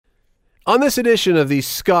On this edition of the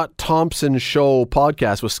Scott Thompson Show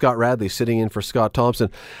podcast with Scott Radley sitting in for Scott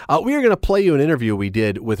Thompson, we are going to play you an interview we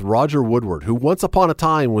did with Roger Woodward, who once upon a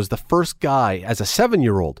time was the first guy as a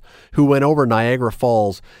 7-year-old who went over Niagara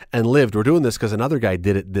Falls and lived. We're doing this because another guy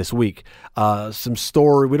did it this week. Some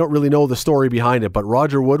story, we don't really know the story behind it, but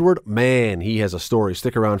Roger Woodward, man, he has a story.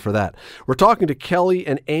 Stick around for that. We're talking to Kelly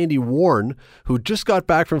and Andy Warren, who just got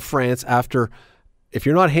back from France after... If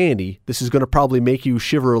you're not handy, this is going to probably make you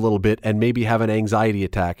shiver a little bit and maybe have an anxiety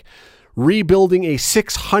attack. Rebuilding a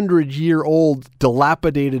 600-year-old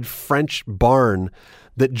dilapidated French barn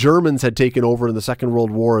that Germans had taken over in the Second World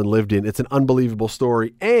War and lived in. It's an unbelievable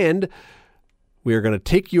story. And we are going to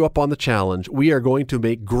take you up on the challenge. We are going to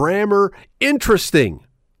make grammar interesting.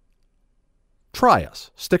 Try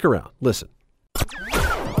us. Stick around. Listen.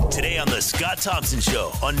 Today on the Scott Thompson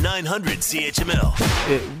Show on 900 CHML.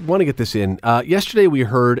 I want to get this in. Yesterday we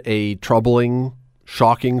heard a troubling,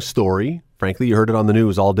 shocking story. Frankly, you heard it on the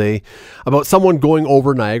news all day about someone going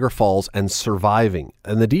over Niagara Falls and surviving.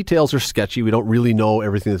 And the details are sketchy. We don't really know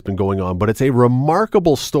everything that's been going on, but it's a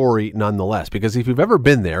remarkable story nonetheless, because if you've ever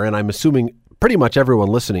been there, and I'm assuming pretty much everyone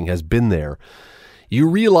listening has been there, you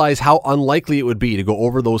realize how unlikely it would be to go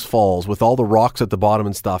over those falls with all the rocks at the bottom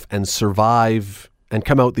and stuff and survive and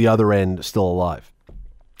come out the other end still alive.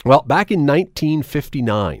 Well, back in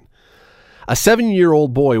 1959, a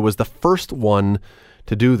 7-year-old boy was the first one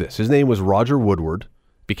to do this. His name was Roger Woodward,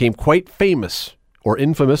 became quite famous or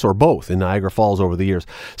infamous or both in Niagara Falls over the years.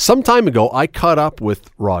 Some time ago, I caught up with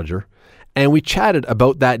Roger and we chatted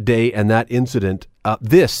about that day and that incident.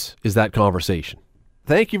 This is that conversation.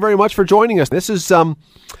 Thank you very much for joining us. This is, I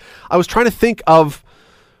was trying to think of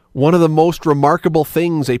one of the most remarkable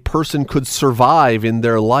things a person could survive in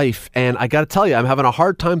their life. And I got to tell you, I'm having a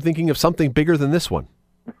hard time thinking of something bigger than this one.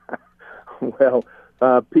 Well,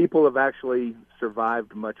 people have actually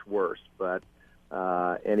survived much worse. But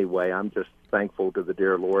anyway, I'm just thankful to the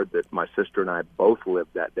dear Lord that my sister and I both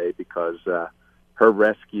lived that day, because her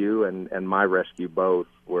rescue and my rescue both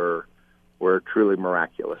were truly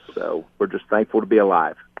miraculous. So we're just thankful to be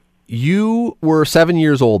alive. You were 7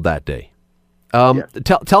 years old that day. Yes.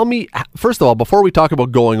 Tell me, first of all, before we talk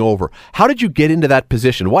about going over, how did you get into that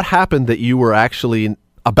position? What happened that you were actually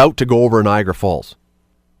about to go over Niagara Falls?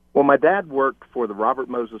 Well, my dad worked for the Robert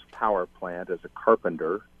Moses Power Plant as a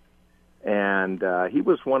carpenter, and he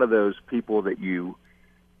was one of those people that you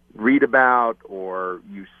read about or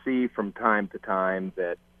you see from time to time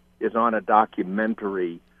that is on a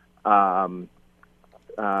documentary that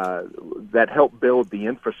helped build the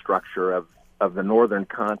infrastructure of the northern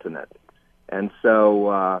continent. And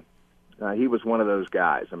so he was one of those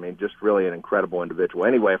guys. I mean, just really an incredible individual.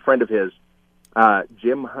 Anyway, a friend of his,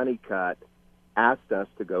 Jim Honeycutt, asked us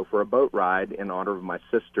to go for a boat ride in honor of my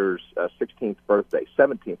sister's 17th birthday.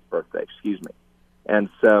 And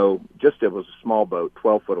so it was a small boat,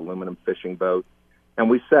 12-foot aluminum fishing boat. And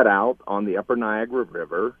we set out on the upper Niagara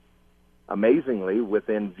River, amazingly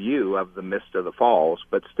within view of the mist of the falls,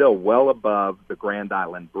 but still well above the Grand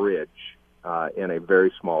Island Bridge. In a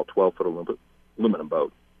very small 12-foot aluminum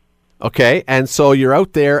boat. Okay, and so you're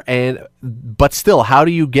out there, but still, how do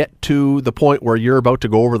you get to the point where you're about to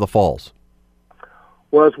go over the falls?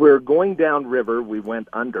 Well, as we were going downriver, we went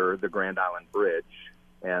under the Grand Island Bridge,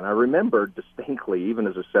 and I remember distinctly, even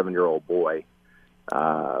as a 7-year-old boy,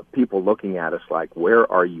 people looking at us like,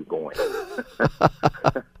 "Where are you going?"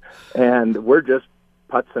 And we're just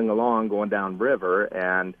putzing along, going downriver,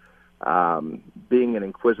 and being an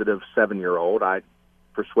inquisitive 7-year-old, I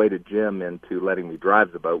persuaded Jim into letting me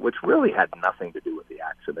drive the boat, which really had nothing to do with the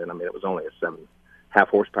accident. I mean, it was only a 7.5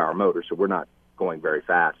 horsepower motor, so we're not going very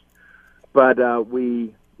fast. But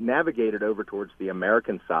we navigated over towards the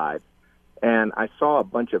American side, and I saw a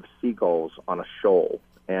bunch of seagulls on a shoal.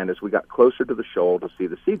 And as we got closer to the shoal to see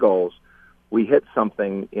the seagulls, we hit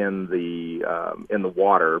something in the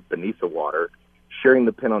water, beneath the water, shearing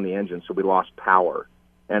the pin on the engine, so we lost power.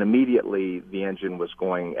 And immediately the engine was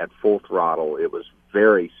going at full throttle. It was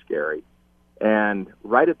very scary. And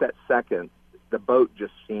right at that second, the boat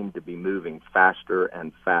just seemed to be moving faster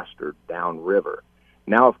and faster downriver.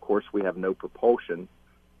 Now, of course, we have no propulsion.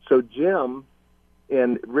 So Jim,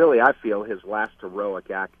 in really, I feel, his last heroic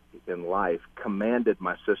act in life, commanded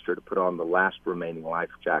my sister to put on the last remaining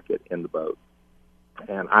life jacket in the boat.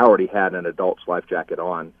 And I already had an adult's life jacket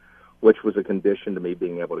on, which was a condition to me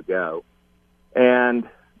being able to go. And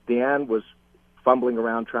Deanne was fumbling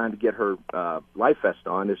around trying to get her life vest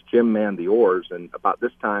on as Jim manned the oars. And about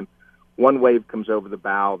this time, one wave comes over the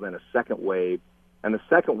bow, then a second wave, and the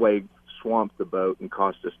second wave swamped the boat and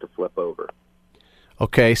caused us to flip over.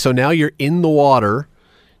 Okay, so now you're in the water.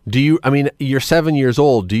 You're 7 years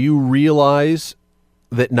old. Do you realize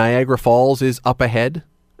that Niagara Falls is up ahead?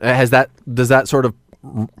 Does that sort of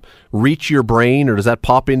reach your brain, or does that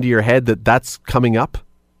pop into your head that that's coming up?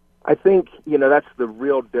 I think, that's the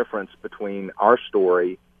real difference between our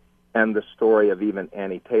story and the story of even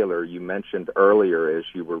Annie Taylor. You mentioned earlier as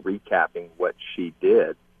you were recapping what she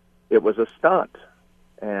did. It was a stunt,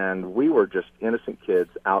 and we were just innocent kids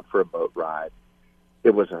out for a boat ride.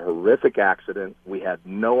 It was a horrific accident. We had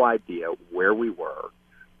no idea where we were,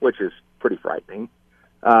 which is pretty frightening.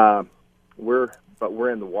 But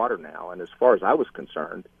we're in the water now, and as far as I was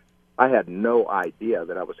concerned, I had no idea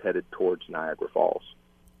that I was headed towards Niagara Falls.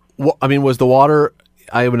 Well, was the water,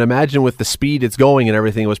 I would imagine with the speed it's going and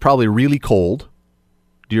everything, it was probably really cold.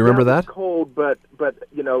 Do you remember that? It was cold, but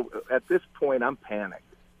at this point I'm panicked.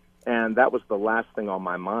 And that was the last thing on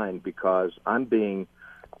my mind, because I'm being,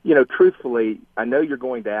 truthfully, I know you're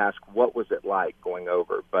going to ask what was it like going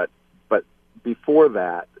over, but before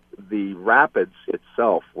that, the rapids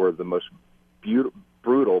itself were the most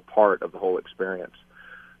brutal part of the whole experience.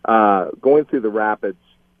 Going through the rapids,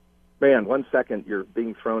 man, 1 second you're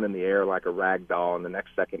being thrown in the air like a rag doll, and the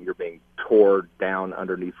next second you're being tore down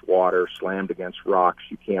underneath water, slammed against rocks.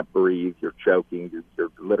 You can't breathe. You're choking.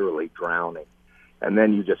 You're literally drowning. And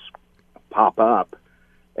then you just pop up,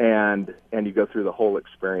 and you go through the whole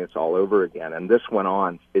experience all over again. And this went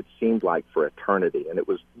on, it seemed like, for eternity, and it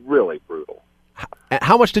was really brutal.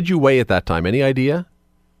 How much did you weigh at that time? Any idea?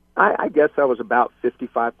 I guess I was about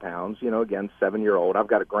 55 pounds, again, 7-year-old. I've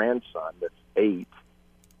got a grandson that's 8,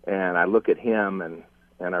 and I look at him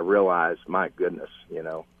and I realize, my goodness,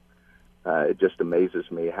 it just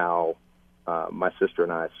amazes me how my sister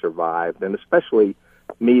and I survived, and especially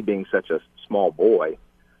me being such a small boy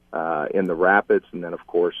in the rapids, and then, of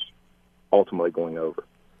course, ultimately going over.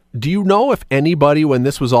 Do you know if anybody, when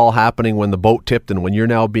this was all happening, when the boat tipped and when you're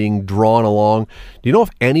now being drawn along, do you know if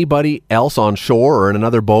anybody else on shore or in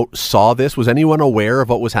another boat saw this? Was anyone aware of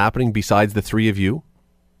what was happening besides the three of you?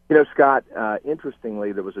 Scott,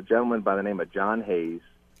 interestingly, there was a gentleman by the name of John Hayes.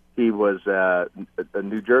 He was a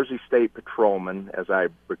New Jersey State patrolman, as I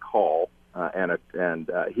recall, and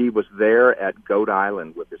he was there at Goat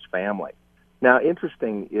Island with his family. Now,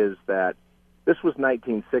 interesting is that this was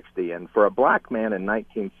 1960, and for a black man in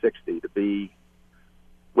 1960 to be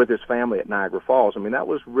with his family at Niagara Falls, that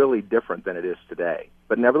was really different than it is today.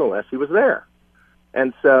 But nevertheless, he was there.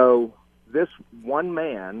 And so this one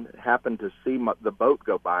man happened to see the boat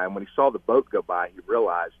go by, and when he saw the boat go by, he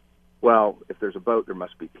realized, well, if there's a boat, there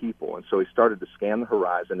must be people. And so he started to scan the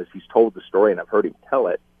horizon as he's told the story, and I've heard him tell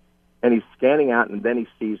it. And he's scanning out, and then he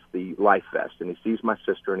sees the life vest, and he sees my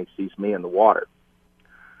sister, and he sees me in the water.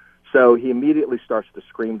 So he immediately starts to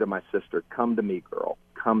scream to my sister, "Come to me, girl,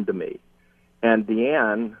 come to me." And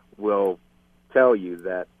Deanne will tell you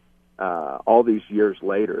that all these years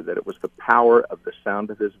later, that it was the power of the sound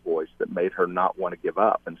of his voice that made her not want to give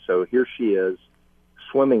up. And so here she is,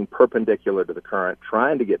 swimming perpendicular to the current,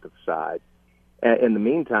 trying to get to the side. And in the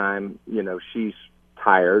meantime, she's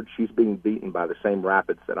tired. She's being beaten by the same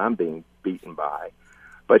rapids that I'm being beaten by.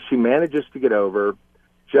 But she manages to get over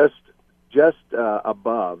just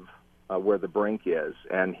above where the brink is,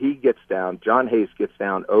 and he gets down. John Hayes gets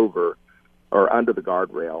down over or under the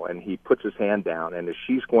guardrail, and he puts his hand down, and as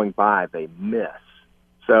she's going by, they miss.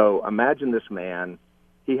 So imagine this man.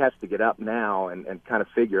 He has to get up now and kind of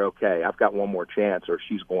figure, okay, I've got one more chance or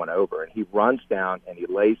she's going over. And he runs down and he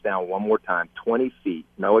lays down one more time, 20 feet,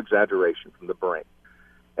 no exaggeration, from the brink.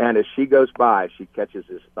 And as she goes by, she catches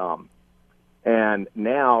his thumb. And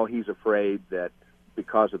now he's afraid that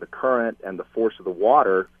because of the current and the force of the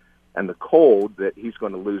water and the cold, that he's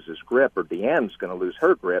going to lose his grip, or Deanne's going to lose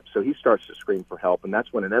her grip. So he starts to scream for help. And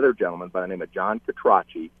that's when another gentleman by the name of John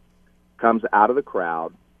Catracci comes out of the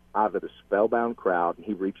crowd, out of the spellbound crowd, and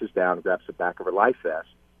he reaches down and grabs the back of her life vest.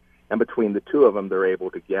 And between the two of them, they're able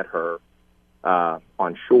to get her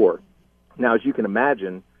on shore. Now, as you can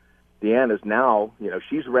imagine, Deanne is now,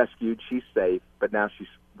 she's rescued, she's safe, but now she's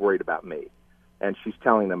worried about me. And she's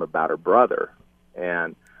telling them about her brother.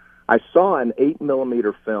 And I saw an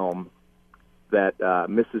 8mm film that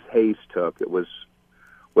Mrs. Hayes took. It was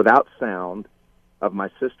without sound, of my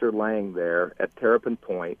sister laying there at Terrapin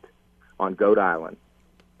Point on Goat Island.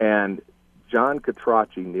 And John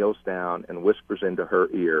Catracci kneels down and whispers into her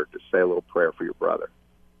ear to say a little prayer for your brother.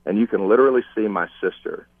 And you can literally see my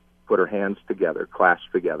sister put her hands together,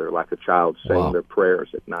 clasped together, like a child saying their prayers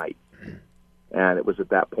at night. And it was at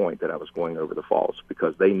that point that I was going over the falls,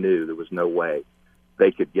 because they knew there was no way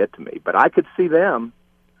they could get to me. But I could see them.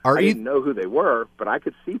 I didn't know who they were, but I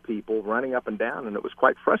could see people running up and down, and it was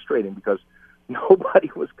quite frustrating because nobody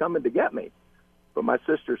was coming to get me. but my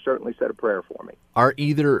sister certainly said a prayer for me. Are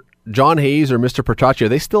either John Hayes or Mr. Pertocci, are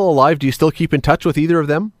they still alive? Do you still keep in touch with either of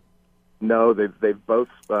them? No, they've both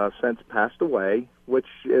since passed away, which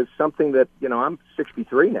is something that, I'm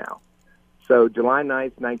 63 now. So July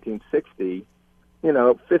 9th, 1960,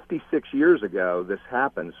 56 years ago, this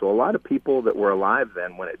happened. So a lot of people that were alive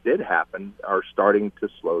then when it did happen are starting to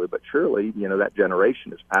slowly but surely, that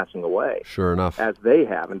generation is passing away. Sure enough. As they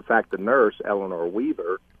have. In fact, the nurse, Eleanor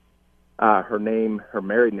Weaver, her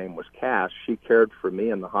married name was Cass. She cared for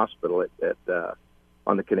me in the hospital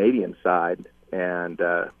on the Canadian side, and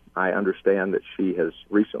I understand that she has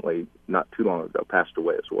recently, not too long ago, passed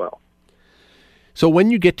away as well. So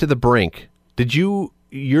when you get to the brink,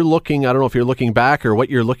 you're looking, I don't know if you're looking back or what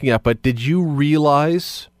you're looking at, but did you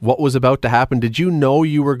realize what was about to happen? Did you know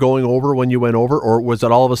you were going over when you went over, or was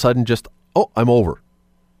it all of a sudden just, oh, I'm over?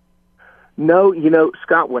 No,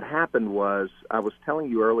 Scott, what happened was, I was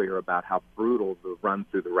telling you earlier about how brutal the run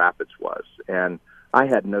through the rapids was, and I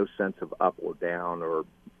had no sense of up or down or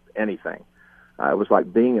anything. It was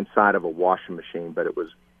like being inside of a washing machine, but it was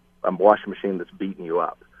a washing machine that's beating you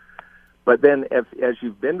up. But then as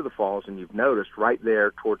you've been to the falls and you've noticed, right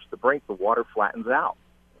there towards the brink, the water flattens out.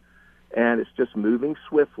 And it's just moving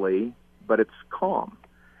swiftly, but it's calm.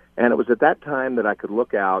 And it was at that time that I could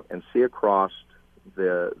look out and see across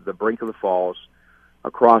the brink of the falls,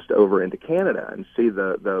 across over into Canada, and see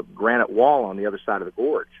the granite wall on the other side of the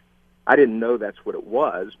gorge. I didn't know that's what it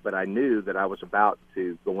was, but I knew that I was about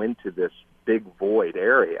to go into this big void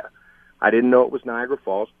area. I didn't know it was Niagara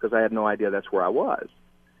Falls because I had no idea that's where I was.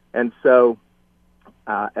 And so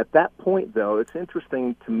at that point, though, it's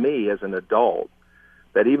interesting to me as an adult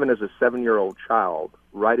that even as a 7-year-old child,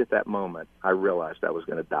 right at that moment, I realized I was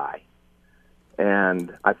going to die.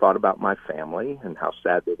 And I thought about my family and how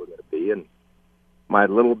sad they were going to be. And my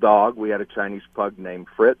little dog, we had a Chinese pug named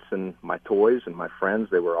Fritz, and my toys and my friends,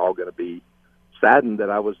 they were all going to be saddened that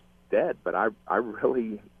I was dead. But I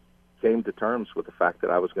really came to terms with the fact that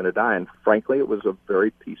I was going to die. And frankly, it was a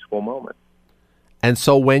very peaceful moment. And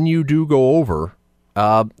so when you do go over,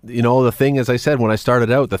 the thing, as I said, when I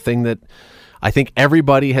started out, the thing that I think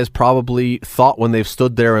everybody has probably thought when they've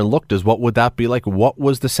stood there and looked is, what would that be like? What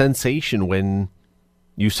was the sensation when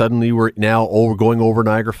you suddenly were now going over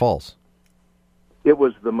Niagara Falls? It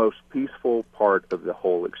was the most peaceful part of the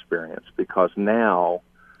whole experience, because now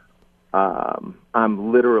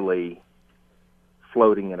I'm literally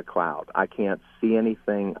floating in a cloud. I can't see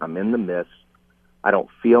anything. I'm in the mist. I don't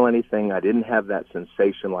feel anything. I didn't have that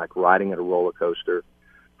sensation like riding at a roller coaster.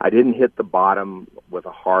 I didn't hit the bottom with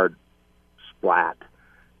a hard splat,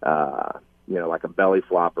 like a belly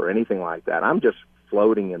flop or anything like that. I'm just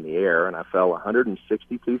floating in the air, and I fell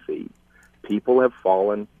 162 feet. People have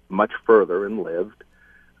fallen much further and lived,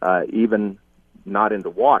 even not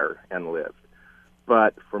into water and lived.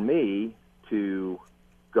 But for me to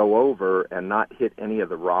go over and not hit any of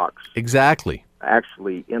the rocks. Exactly.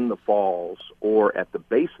 Actually in the falls or at the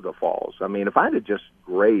base of the falls. I mean, if I had just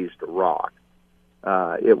grazed a rock,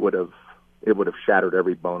 it would have shattered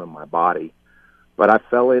every bone in my body. But I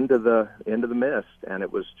fell into the mist, and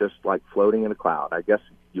it was just like floating in a cloud. I guess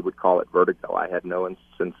you would call it vertigo. I had no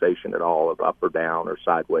sensation at all of up or down or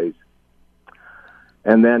sideways.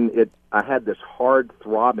 And then I had this hard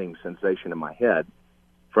throbbing sensation in my head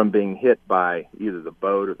from being hit by either the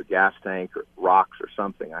boat or the gas tank or rocks or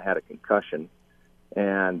something. I had a concussion,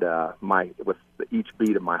 and with each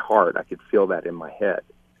beat of my heart, I could feel that in my head.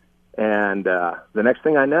 And the next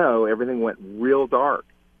thing I know, everything went real dark,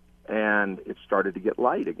 and it started to get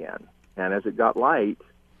light again. And as it got light,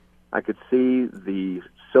 I could see the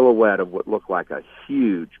silhouette of what looked like a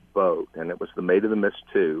huge boat, and it was the Maid of the Mist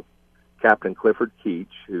 2, Captain Clifford Keach,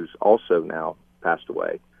 who's also now passed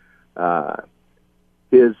away.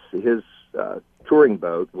 His touring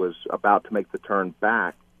boat was about to make the turn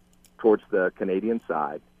back towards the Canadian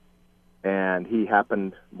side, and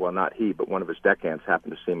not he, but one of his deckhands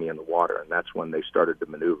happened to see me in the water, and that's when they started to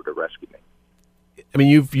maneuver to rescue me. I mean,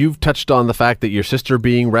 you've touched on the fact that your sister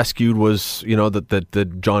being rescued was,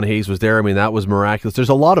 that John Hayes was there. I mean, that was miraculous. There's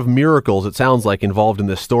a lot of miracles, it sounds like, involved in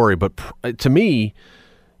this story, but to me,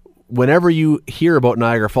 whenever you hear about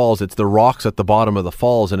Niagara Falls, it's the rocks at the bottom of the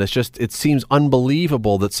falls, and it seems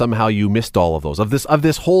unbelievable that somehow you missed all of those. Of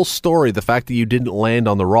this whole story, the fact that you didn't land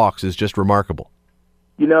on the rocks is just remarkable.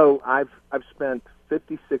 I've spent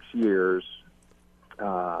 56 years.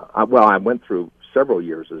 I went through several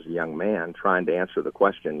years as a young man trying to answer the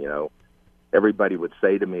question. Everybody would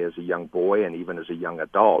say to me as a young boy and even as a young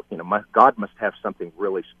adult, God must have something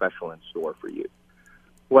really special in store for you.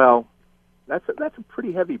 Well, that's a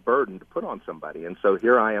pretty heavy burden to put on somebody. And so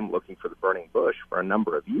here I am looking for the burning bush for a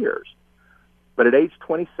number of years. But at age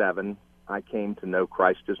 27, I came to know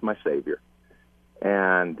Christ as my Savior.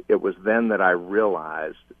 And it was then that I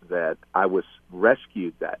realized that I was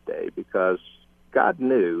rescued that day, because God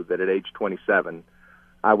knew that at age 27,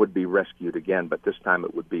 I would be rescued again, but this time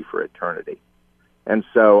it would be for eternity. And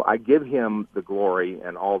so I give him the glory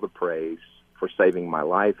and all the praise for saving my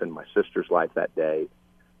life and my sister's life that day.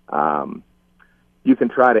 You can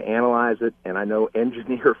try to analyze it, and I know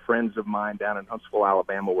engineer friends of mine down in Huntsville,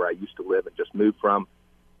 Alabama, where I used to live and just moved from,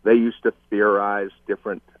 they used to theorize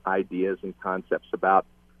different ideas and concepts about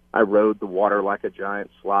I rode the water like a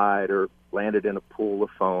giant slide or landed in a pool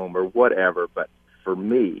of foam or whatever. But for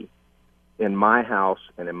me, in my house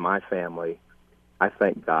and in my family, I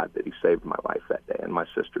thank God that he saved my life that day, and my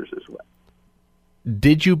sister's as well.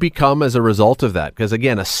 Did you become, as a result of that, because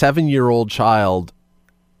again, a 7-year-old child,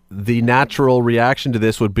 the natural reaction to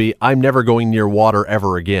this would be, I'm never going near water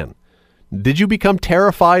ever again. Did you become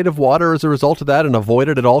terrified of water as a result of that and avoid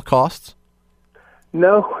it at all costs?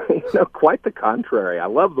 No, quite the contrary. I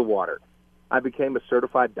love the water. I became a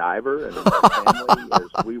certified diver, and my family,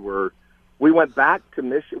 as we went back to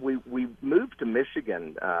Michigan. We moved to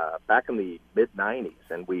Michigan back in the mid-'90s,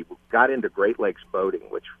 and we got into Great Lakes boating,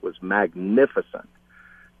 which was magnificent.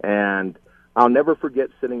 And I'll never forget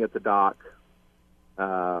sitting at the dock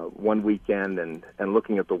one weekend and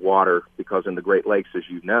looking at the water, because in the Great Lakes, as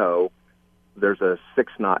you know, there's a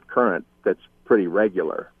 6-knot current that's pretty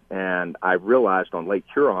regular. And I realized on Lake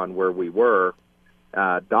Huron, where we were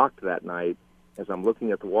docked that night, as I'm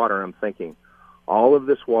looking at the water, I'm thinking, all of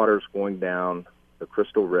this water is going down the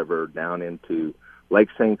Crystal River, down into Lake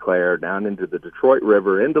St. Clair, down into the Detroit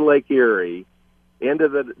River, into Lake Erie, into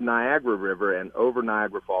the Niagara River, and over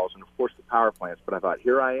Niagara Falls, and of course the power plants. But I thought,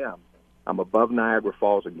 here I am. I'm above Niagara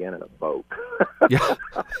Falls again in a boat. Yeah.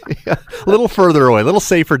 A little further away, a little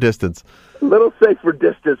safer distance. A little safer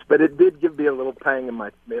distance, but it did give me a little pang in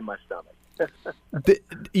my stomach.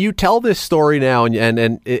 You tell this story now, and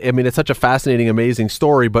I mean, it's such a fascinating, amazing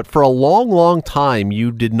story, but for a long, long time,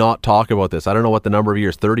 you did not talk about this. I don't know what the number of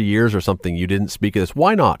years, 30 years or something, you didn't speak of this.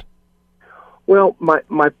 Why not? Well, my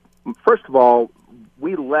first of all,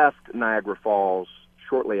 we left Niagara Falls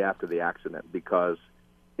shortly after the accident, because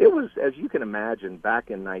it was, as you can imagine, back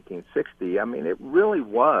in 1960, I mean, it really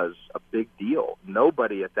was a big deal.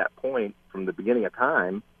 Nobody at that point, from the beginning of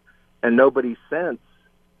time, and nobody since,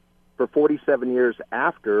 for 47 years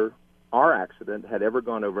after our accident, had ever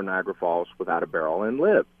gone over Niagara Falls without a barrel and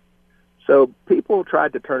lived. So people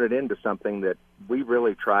tried to turn it into something that we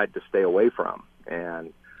really tried to stay away from.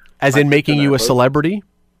 And as in making you a celebrity?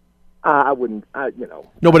 I wouldn't,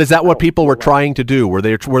 No, but is that what people were trying to do? Were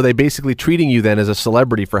they basically treating you then as a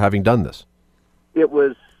celebrity for having done this? It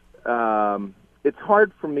was, it's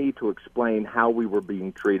hard for me to explain how we were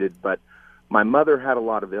being treated, but my mother had a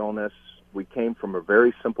lot of illness. We came from a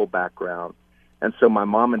very simple background. And so my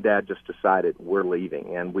mom and dad just decided we're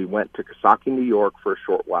leaving. And we went to Coxsackie, New York for a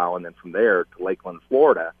short while, and then from there to Lakeland,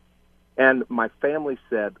 Florida. And my family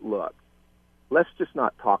said, look, let's just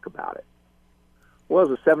not talk about it. Well,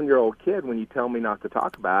 as a 7-year-old kid, when you tell me not to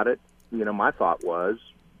talk about it, my thought was,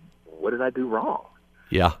 what did I do wrong?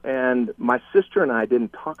 Yeah. And my sister and I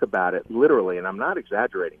didn't talk about it literally, and I'm not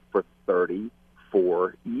exaggerating, for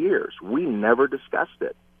 34 years. We never discussed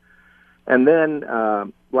it. And then,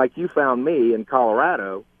 like you found me in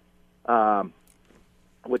Colorado,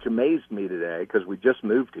 which amazed me today because we just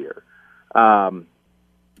moved here. I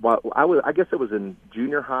guess it was in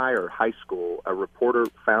junior high or high school, a reporter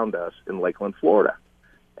found us in Lakeland, Florida.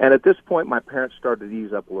 And at this point, my parents started to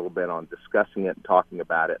ease up a little bit on discussing it and talking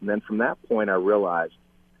about it. And then from that point, I realized,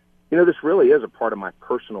 this really is a part of my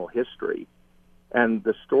personal history. And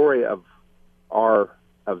the story of our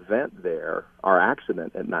event there, our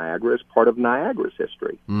accident at Niagara, is part of Niagara's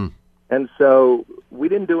history. Mm. And so we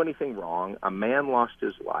didn't do anything wrong. A man lost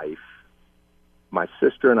his life. My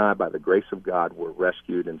sister and I, by the grace of God, were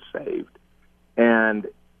rescued and saved. And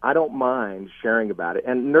I don't mind sharing about it.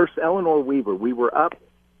 And Nurse Eleanor Weaver, we were up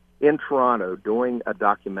in Toronto doing a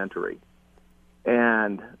documentary.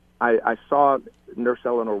 And I saw Nurse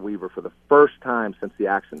Eleanor Weaver for the first time since the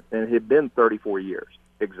accident. And it had been 34 years,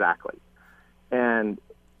 exactly. And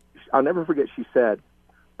I'll never forget, she said,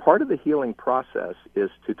 part of the healing process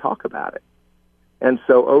is to talk about it. And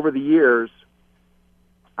so over the years,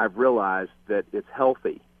 I've realized that it's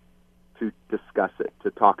healthy to discuss it,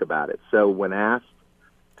 to talk about it. So when asked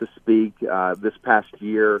to speak this past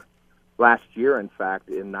year, last year, in fact,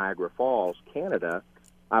 in Niagara Falls, Canada,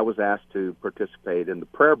 I was asked to participate in the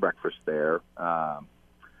prayer breakfast there.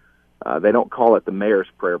 They don't call it the mayor's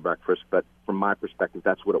prayer breakfast, but from my perspective,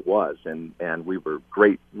 that's what it was. And we were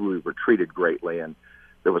great. We were treated greatly. And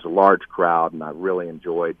there was a large crowd, and I really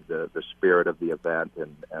enjoyed the spirit of the event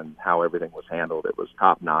and how everything was handled. It was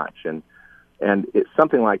top notch, and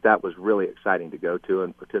something like that was really exciting to go to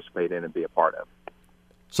and participate in and be a part of.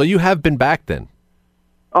 So you have been back then?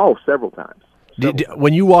 Oh, several times.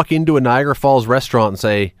 When you walk into a Niagara Falls restaurant and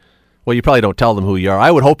say, well, you probably don't tell them who you are. I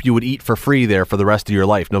would hope you would eat for free there for the rest of your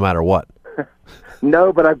life, no matter what.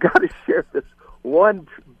 No, but I've got to share this one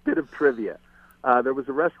bit of trivia. There was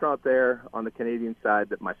a restaurant there on the Canadian side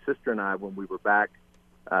that my sister and I, when we were back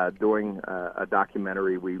doing a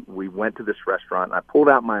documentary, we went to this restaurant, and I pulled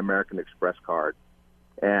out my American Express card,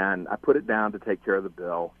 and I put it down to take care of the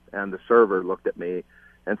bill, and the server looked at me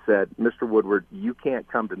and said, Mr. Woodward, you can't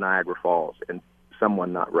come to Niagara Falls and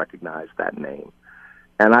someone not recognize that name.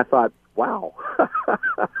 And I thought, wow,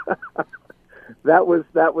 that was,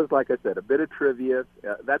 like I said, a bit of trivia.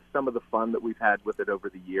 That's some of the fun that we've had with it over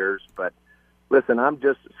the years. But listen, I'm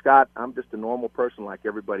just a normal person like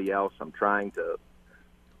everybody else. I'm trying to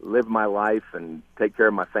live my life and take care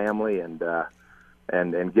of my family and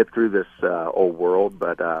get through this old world.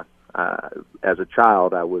 But as a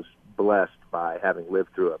child, I was blessed by having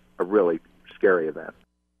lived through a really scary event.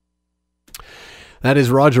 That is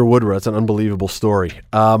Roger Woodward. It's an unbelievable story.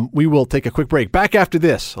 We will take a quick break. Back after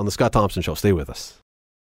this on The Scott Thompson Show. Stay with us.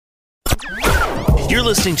 You're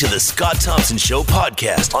listening to The Scott Thompson Show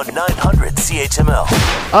podcast on 900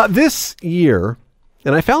 CHML. This year,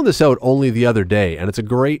 and I found this out only the other day, and it's a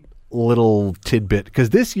great little tidbit, because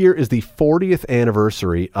this year is the 40th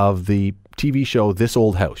anniversary of the TV show This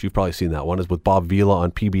Old House. You've probably seen that one. It's with Bob Vila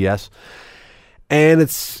on PBS. And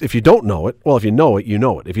it's, if you don't know it, well, if you know it, you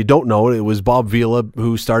know it. If you don't know it, it was Bob Vila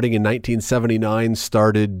who, starting in 1979,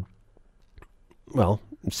 started, well,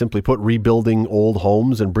 simply put, rebuilding old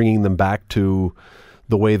homes and bringing them back to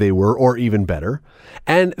the way they were, or even better.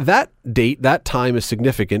 And that date, that time is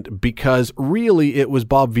significant because really it was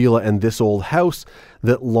Bob Vila and This Old House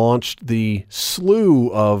that launched the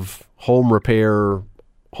slew of home repair,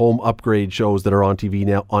 home upgrade shows that are on TV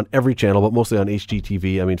now on every channel, but mostly on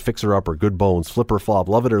HGTV. I mean, Fixer Upper, Good Bones, Flip or Flop,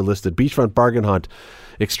 Love It or Listed, Beachfront Bargain Hunt,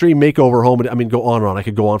 Extreme Makeover Home. I mean, go on and on. I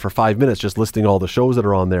could go on for 5 minutes just listing all the shows that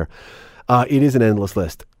are on there. It is an endless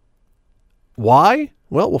list. Why?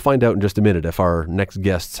 Well, we'll find out in just a minute if our next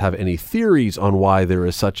guests have any theories on why there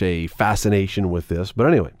is such a fascination with this. But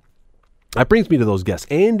anyway, that brings me to those guests.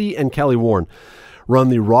 Andy and Kelly Warren run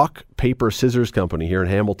the Rock, Paper, Scissors Company here in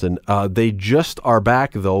Hamilton. They just are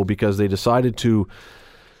back, though, because they decided to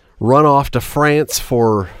run off to France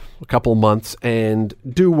for a couple months and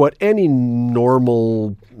do what any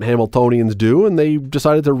normal Hamiltonians do, and they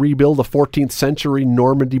decided to rebuild a 14th century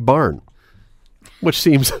Normandy barn, which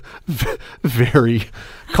seems very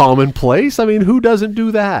commonplace. I mean, who doesn't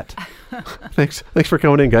do that? Thanks for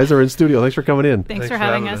coming in, guys. They're in studio. Thanks for coming in. Thanks for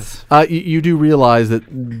having us. You do realize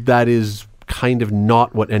that is kind of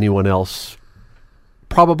not what anyone else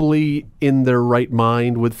probably in their right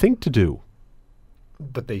mind would think to do.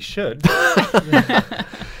 But they should.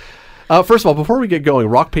 First of all, before we get going,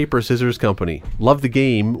 Rock, Paper, Scissors Company. Love the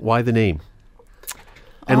game. Why the name?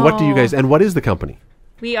 And what do you guys, and what is the company?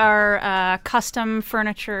 We are custom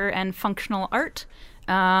furniture and functional art.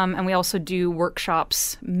 And we also do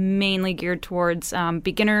workshops mainly geared towards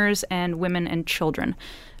beginners and women and children.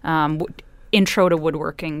 Intro to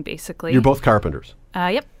woodworking, basically. You're both carpenters?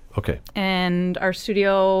 Yep. Okay. And our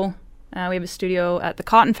studio, we have a studio at the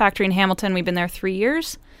Cotton Factory in Hamilton. We've been there 3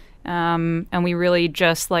 years. And we really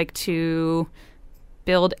just like to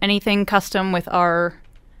build anything custom with our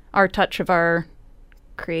touch of our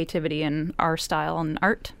creativity and our style and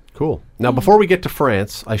art. Cool. Now, before we get to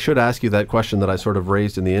France, I should ask you that question that I sort of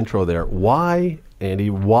raised in the intro there. Why,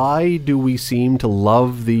 Andy, why do we seem to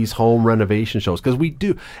love these home renovation shows? Because we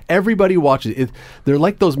do. Everybody watches it. They're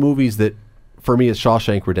like those movies that, for me, it's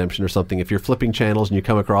Shawshank Redemption or something. If you're flipping channels and you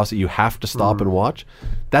come across it, you have to stop and watch.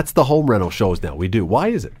 That's the home reno shows now. We do. Why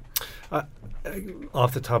is it?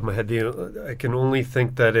 Off the top of my head, I can only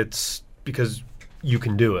think that it's because you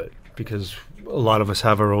can do it. Because a lot of us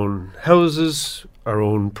have our own houses, our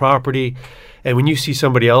own property, and when you see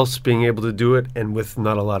somebody else being able to do it and with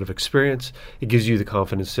not a lot of experience, it gives you the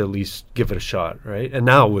confidence to at least give it a shot, right? And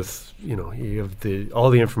now with, you have all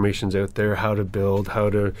the information's out there, how to build, how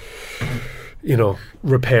to,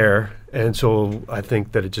 repair, and so I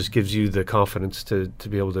think that it just gives you the confidence to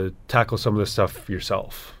be able to tackle some of this stuff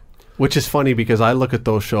yourself. Which is funny because I look at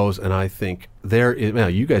those shows and I think,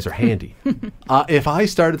 you guys are handy. If I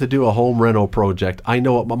started to do a home reno project, I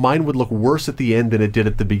know mine would look worse at the end than it did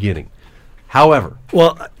at the beginning. However.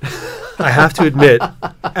 Well, I have to admit,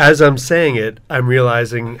 as I'm saying it, I'm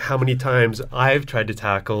realizing how many times I've tried to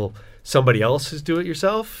tackle somebody else's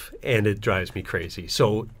do-it-yourself, and it drives me crazy.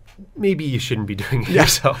 So maybe you shouldn't be doing it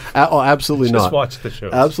yourself. Absolutely Just not. watch the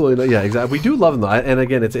shows. Absolutely not. Yeah, exactly. We do love them though. And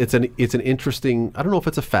again, it's an interesting. I don't know if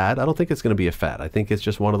it's a fad. I don't think it's going to be a fad. I think it's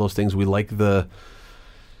just one of those things. We like the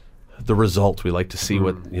results. We like to see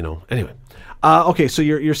what Anyway, okay. So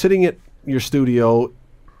you're sitting at your studio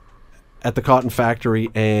at the cotton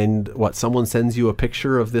factory, and someone sends you a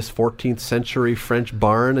picture of this 14th century French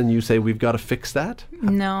barn, and you say, we've got to fix that?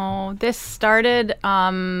 No, this started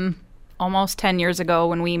almost 10 years ago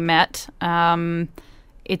when we met.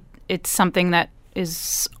 It's something that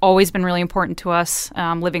is always been really important to us,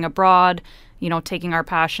 living abroad, taking our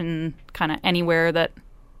passion kind of anywhere that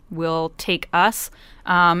will take us.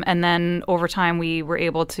 And then over time, we were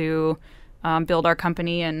able to build our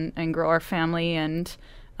company and grow our family. And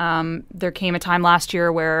there came a time last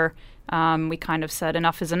year where we kind of said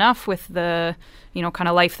enough is enough with the, kind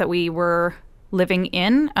of life that we were living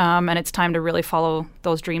in. And it's time to really follow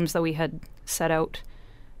those dreams that we had set out.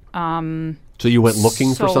 So you went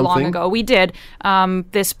looking for something? So long ago. We did.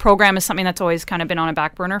 This program is something that's always kind of been on a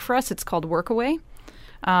back burner for us. It's called Workaway.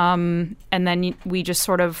 And then we just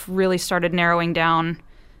sort of really started narrowing down,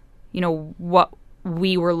 what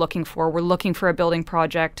we were looking for. We're looking for a building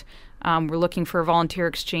project. We're looking for a volunteer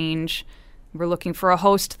exchange. We're looking for a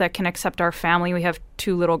host that can accept our family. We have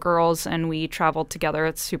 2 little girls, and we travel together.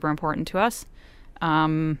 It's super important to us.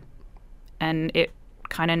 And it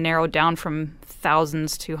kind of narrowed down from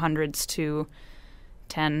thousands to hundreds to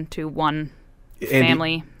 10 to 1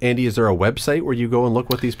 family. Andy, is there a website where you go and look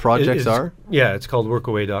what these projects are? Yeah, it's called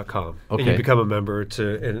workaway.com. Okay. And you become a member. It's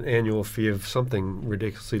an annual fee of something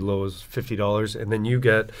ridiculously low as $50. And then you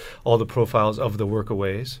get all the profiles of the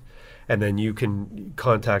workaways. And then you can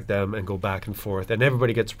contact them and go back and forth. And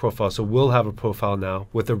everybody gets a profile. So we'll have a profile now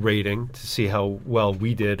with a rating to see how well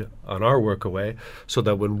we did on our workaway, so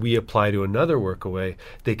that when we apply to another workaway,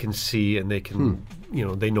 they can see and they can,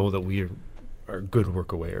 they know that we are good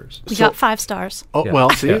workawayers. We got 5 stars. Oh, Yeah. well,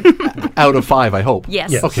 see? Out of 5, I hope. Yes.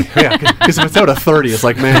 Yes. Okay, yeah, because if it's out of 30, it's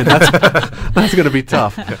like, man, that's going to be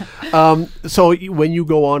tough. So when you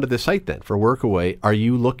go onto the site then for Workaway, are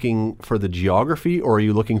you looking for the geography, or are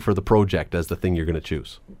you looking for the project as the thing you're going to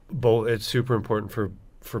choose? Both. It's super important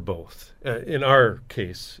for both. In our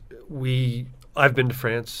case, I've been to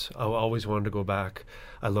France. I always wanted to go back.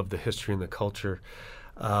 I love the history and the culture.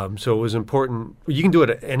 So it was important. You can do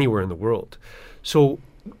it anywhere in the world. So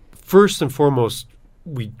first and foremost,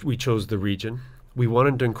 we chose the region. We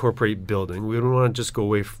wanted to incorporate building. We didn't want to just go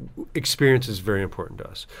away. Experience is very important to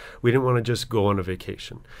us. We didn't want to just go on a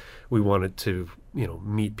vacation. We wanted to,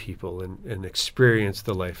 meet people and experience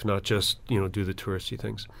the life, not just, do the touristy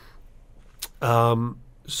things.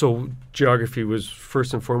 So geography was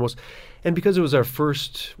first and foremost. And because it was our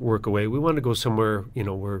first Workaway, we wanted to go somewhere,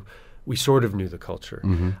 where we sort of knew the culture.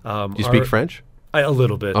 Do you speak French? A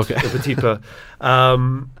little bit. Okay. A petit peu.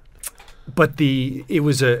 But it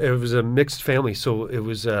was a mixed family. So it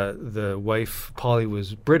was the wife Polly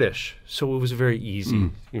was British, so it was very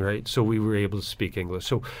easy, right? So we were able to speak English.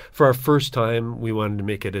 So for our first time, we wanted to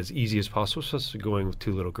make it as easy as possible, especially going with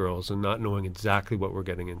 2 little girls and not knowing exactly what we're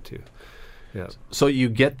getting into. Yeah. So you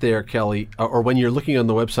get there, Kelly, or when you're looking on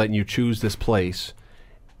the website and you choose this place,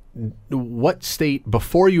 what state,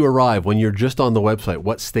 before you arrive, when you're just on the website,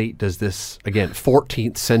 what state does this, again,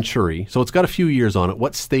 14th century, so it's got a few years on it,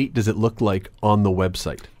 what state does it look like on the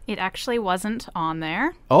website? It actually wasn't on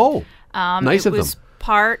there. Oh, nice of them. It was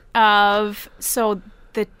part of, so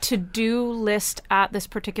the to-do list at this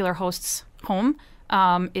particular host's home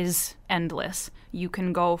is endless. You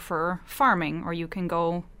can go for farming, or you can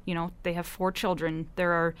go, they have 4 children.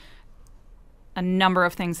 There are a number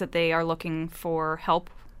of things that they are looking for help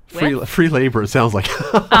with. Free labor, it sounds like.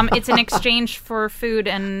 It's an exchange for food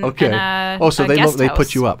and, okay. and so a they guest they house.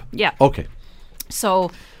 put you up. Yeah. Okay.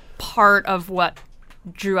 So part of what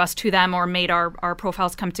drew us to them or made our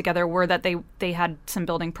profiles come together were that they had some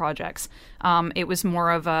building projects. It was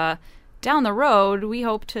more of a, down the road, we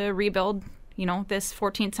hope to rebuild, this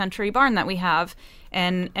 14th century barn that we have.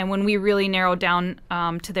 And when we really narrowed down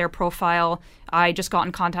to their profile, I just got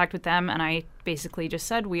in contact with them, and I basically just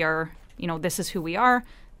said, we are, this is who we are.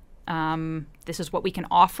 This is what we can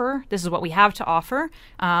offer. This is what we have to offer.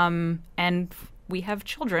 And we have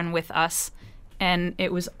children with us. And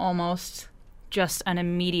it was almost just an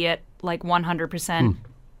immediate, 100%,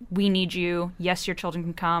 we need you. Yes, your children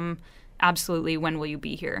can come. Absolutely. When will you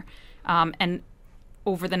be here? And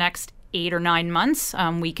over the next 8 or 9 months,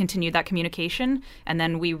 we continued that communication. And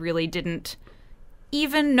then we really didn't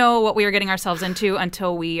even know what we were getting ourselves into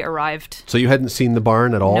until we arrived. So you hadn't seen the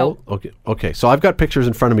barn at all? Nope. Okay. So I've got pictures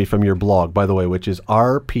in front of me from your blog, by the way, which is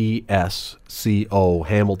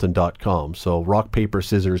rpscohamilton.com. So Rock, Paper,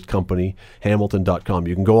 Scissors Company, Hamilton.com.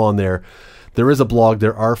 You can go on there. There is a blog.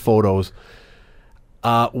 There are photos.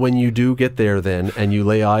 When you do get there then and you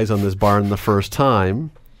lay eyes on this barn the first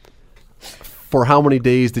time, for how many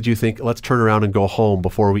days did you think, let's turn around and go home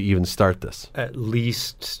before we even start this? At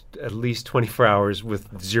least 24 hours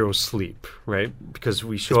with zero sleep, right? Because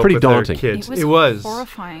we show It's up pretty with daunting. our kids. It was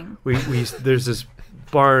horrifying. We there's this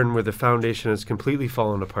barn where the foundation has completely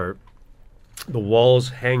fallen apart. The walls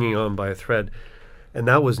hanging on by a thread. And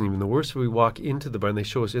that wasn't even the worst. We walk into the barn, they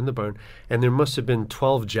show us in the barn, and there must have been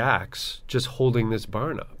 12 jacks just holding this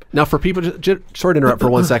barn up. Now, for people, sorry to interrupt for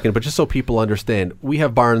 1 second, but just so people understand, we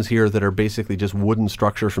have barns here that are basically just wooden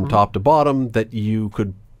structures from top to bottom that you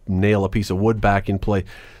could nail a piece of wood back in place.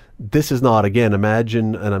 This is not, again,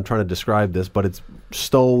 imagine, and I'm trying to describe this, but it's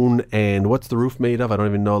stone, and what's the roof made of? I don't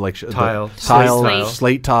even know.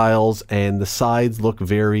 Slate tiles, and the sides look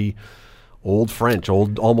very old French,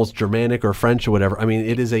 almost Germanic or French or whatever. I mean,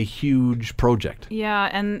 it is a huge project. Yeah,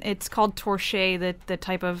 and it's called torche, the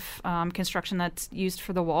type of construction that's used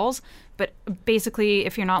for the walls. But basically,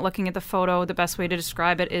 if you're not looking at the photo, the best way to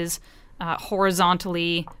describe it is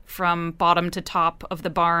horizontally from bottom to top of the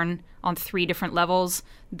barn on 3 different levels.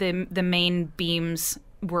 The main beams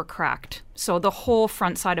were cracked. So the whole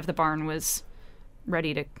front side of the barn was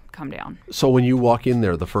ready to come down. So when you walk in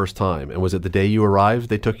there the first time, and was it the day you arrived,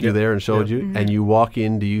 they took you there and showed you, and you walk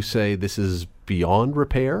in, do you say this is beyond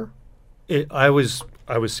repair? I was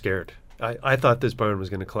scared. I thought this barn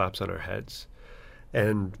was going to collapse on our heads.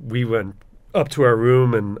 And we went up to our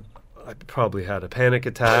room, and I probably had a panic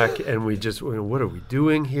attack, and we just, what are we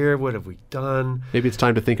doing here? What have we done? Maybe it's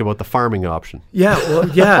time to think about the farming option. Yeah, well,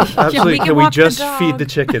 yeah, absolutely. can Can we walk the just dog. feed the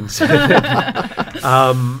chickens?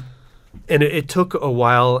 And it took a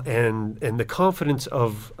while, and the confidence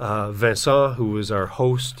of Vincent, who was our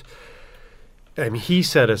host, I mean, he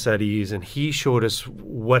set us at ease, and he showed us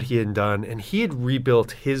what he had done, and he had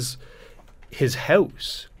rebuilt his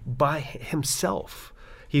house by himself.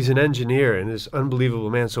 He's an engineer and this unbelievable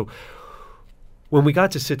man. So when we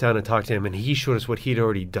got to sit down and talk to him, and he showed us what he'd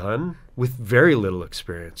already done with very little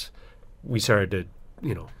experience, we started to,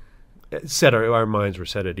 set our minds were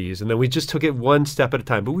set at ease, and then we just took it one step at a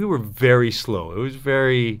time. But we were very slow. It was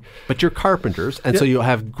very. But you're carpenters, and so you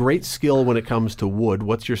have great skill when it comes to wood.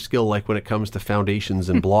 What's your skill like when it comes to foundations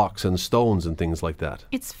and blocks and stones and things like that?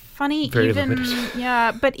 It's funny, Very even limited.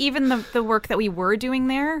 yeah, but even the work that we were doing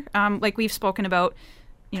there, like we've spoken about,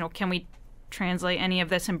 can we translate any of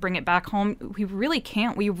this and bring it back home? We really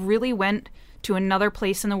can't. We really went to another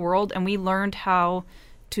place in the world, and we learned how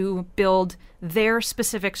to build their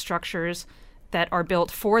specific structures that are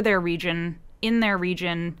built for their region, in their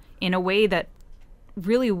region, in a way that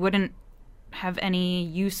really wouldn't have any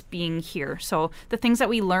use being here. So the things that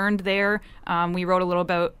we learned there, we wrote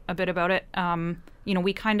a bit about it.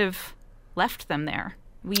 We kind of left them there.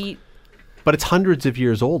 But it's hundreds of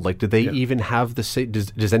years old. Like, do they even have the same?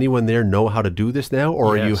 Does anyone there know how to do this now,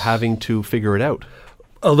 or are you having to figure it out?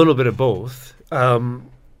 A little bit of both.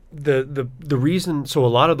 The reason, so a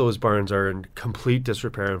lot of those barns are in complete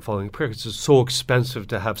disrepair and falling apart because it's so expensive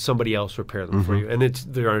to have somebody else repair them for you, and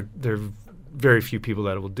there are very few people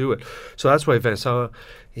that will do it. So that's why Vincent,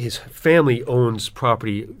 his family owns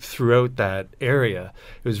property throughout that area.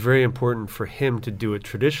 It was very important for him to do it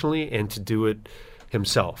traditionally and to do it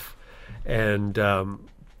himself. And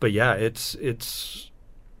but yeah, it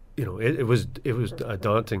was a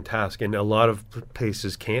daunting task, and a lot of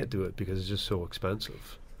places can't do it because it's just so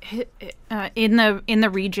expensive. In the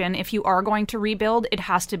region, if you are going to rebuild, it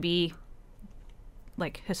has to be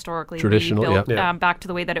like historically Traditional, rebuilt yeah. back to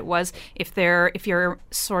the way that it was. If you're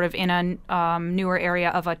sort of in a newer area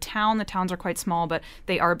of a town, the towns are quite small, but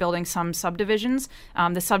they are building some subdivisions.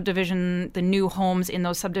 The new homes in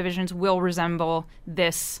those subdivisions will resemble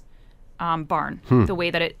this barn, the way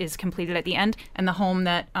that it is completed at the end. And the home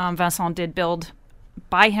that Vincent did build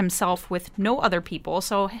by himself with no other people,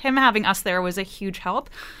 so him having us there was a huge help.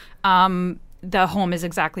 The home is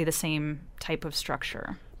exactly the same type of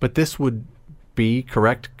structure. But this would be,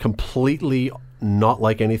 correct, completely not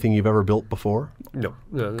like anything you've ever built before? No,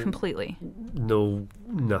 Completely. no,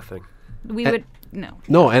 nothing.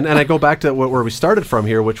 No, and I go back to where we started from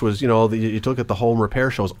here, which was, you look at the home repair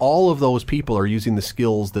shows. All of those people are using the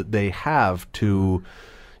skills that they have to,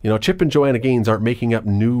 Chip and Joanna Gaines aren't making up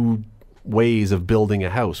new ways of building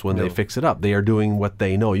a house when they fix it up. They are doing what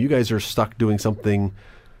they know. You guys are stuck doing something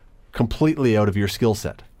completely out of your skill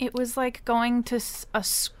set. It was like going to a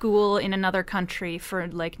school in another country for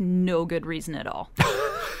like no good reason at all.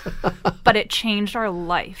 But it changed our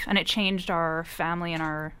life, and it changed our family and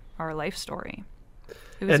our life story.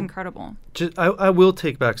 It was incredible. I will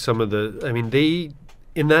take back some of the, I mean,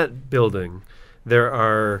 in that building, there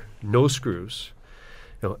are no screws.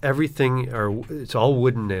 It's all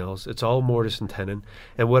wooden nails. It's all mortise and tenon.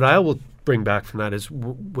 And what I will bring back from that is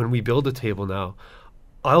when we build a table now,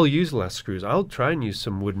 I'll use less screws. I'll try and use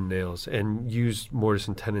some wooden nails and use mortise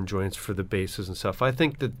and tenon joints for the bases and stuff. I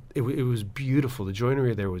think that it was beautiful. The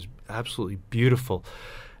joinery there was absolutely beautiful.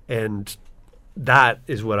 And that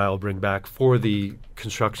is what I'll bring back for the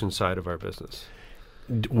construction side of our business.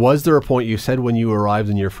 Was there a point, you said when you arrived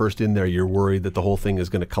and you're first in there, you're worried that the whole thing is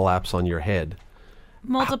going to collapse on your head?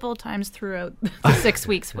 Multiple times throughout the 6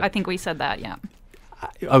 weeks, I think we said that, yeah.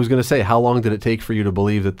 I was going to say, how long did it take for you to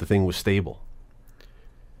believe that the thing was stable?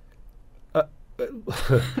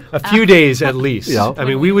 A few days at least. Yeah. I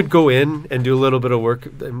mean, we would go in and do a little bit of work,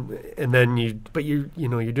 and then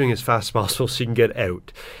you're doing as fast as possible so you can get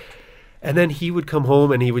out. And then he would come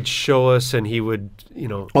home and he would show us, and he would,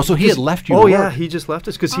 Oh, so he had left you. Oh, to yeah, work. he just left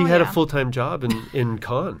us because he had a full-time job in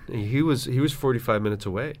Caen. He was 45 minutes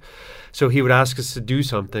away, so he would ask us to do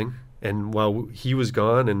something. And while he was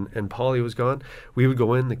gone and Polly was gone, we would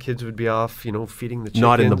go in. The kids would be off, feeding the chickens.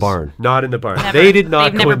 Not in the barn. Not in the barn. Never. They did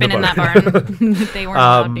not. They've never been in that barn. They weren't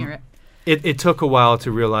allowed near it. It took a while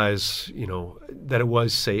to realize, that it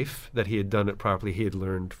was safe, that he had done it properly. He had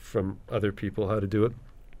learned from other people how to do it.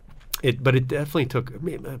 But it definitely took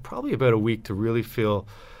probably about a week to really feel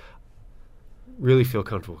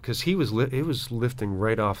comfortable, because it was lifting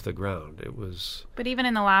right off the ground. It was. But even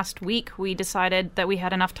in the last week, we decided that we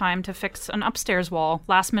had enough time to fix an upstairs wall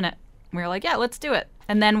last minute. We were like, yeah, let's do it.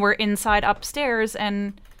 And then we're inside upstairs,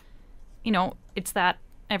 and it's that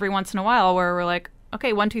every once in a while where we're like,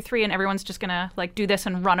 okay, 1, 2, 3, and everyone's just gonna like do this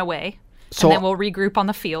and run away. So, and then we'll regroup on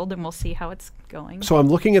the field and we'll see how it's going. So I'm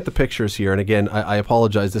looking at the pictures here, and again, I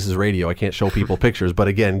apologize, this is radio, I can't show people pictures, but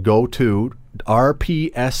again, go to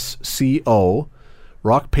RPSCO,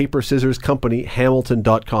 Rock, Paper, Scissors Company,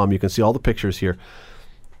 Hamilton.com. You can see all the pictures here.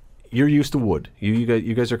 You're used to wood.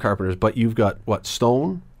 You guys are carpenters, but you've got, what,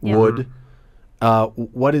 stone, wood?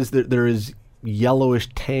 What is there? There is yellowish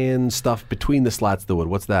tan stuff between the slats of the wood.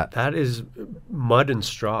 What's that? That is mud and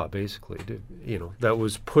straw, basically. That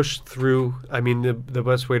was pushed through. I mean, the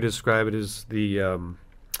best way to describe it is the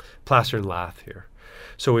plaster and lath here.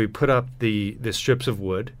 So we put up the strips of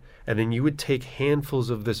wood, and then you would take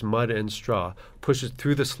handfuls of this mud and straw, push it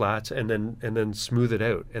through the slats, and then smooth it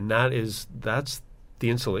out. And that's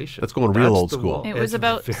the insulation. That's going real old school. It was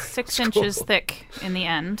about 6 inches thick in the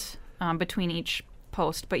end, between each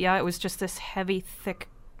post. But yeah, it was just this heavy, thick,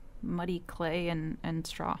 muddy clay and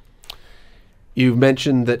straw. You've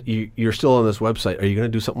mentioned that you're still on this website. Are you going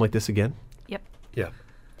to do something like this again? Yep. Yeah.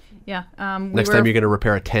 Yeah. Next time you're going to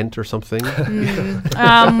repair a tent or something?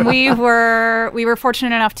 We were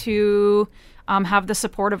fortunate enough to have the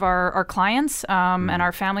support of our clients and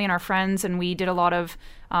our family and our friends, and we did a lot of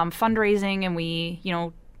fundraising, and we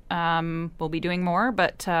we'll be doing more,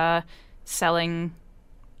 but selling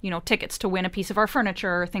tickets to win a piece of our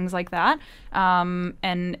furniture or things like that.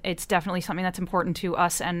 And it's definitely something that's important to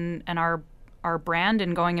us and our brand,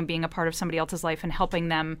 and going and being a part of somebody else's life and helping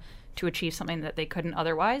them to achieve something that they couldn't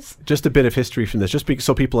otherwise. Just a bit of history from this,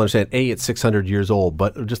 so people understand. It's 600 years old,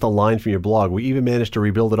 but just a line from your blog. We even managed to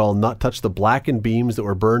rebuild it all, not touch the blackened beams that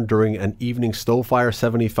were burned during an evening stove fire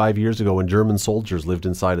 75 years ago when German soldiers lived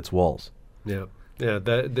inside its walls. Yeah. Yeah.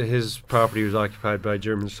 His property was occupied by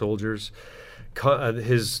German soldiers.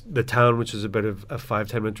 The town, which is about a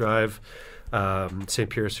 5-10 minute drive, St.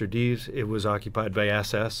 Pierre-sur-Dives, it was occupied by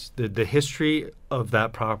SS. The history of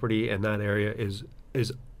that property and that area is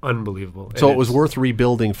unbelievable. So it was worth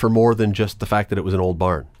rebuilding for more than just the fact that it was an old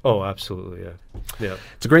barn. Oh, absolutely, yeah.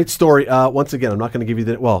 It's a great story. Once again, I'm not going to give you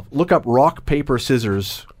look up Rock, Paper,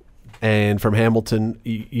 Scissors, and from Hamilton,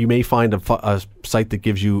 you may find a site that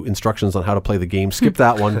gives you instructions on how to play the game. Skip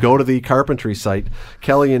that one. Go to the carpentry site.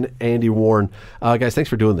 Kelly and Andy Warren. Guys, thanks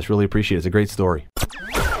for doing this. Really appreciate it. It's a great story.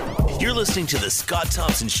 You're listening to the Scott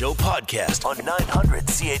Thompson Show podcast on 900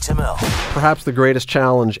 CHML. Perhaps the greatest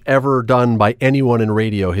challenge ever done by anyone in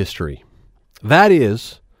radio history. That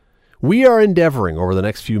is, we are endeavoring over the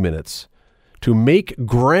next few minutes to make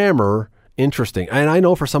grammar interesting. And I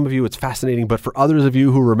know for some of you it's fascinating, but for others of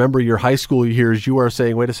you who remember your high school years, you are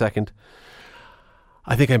saying, wait a second,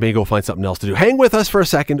 I think I may go find something else to do. Hang with us for a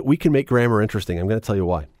second. We can make grammar interesting. I'm going to tell you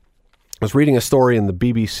why. I was reading a story on the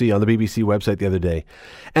BBC website the other day,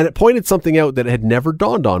 and it pointed something out that had never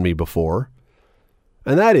dawned on me before.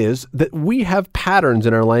 And that is that we have patterns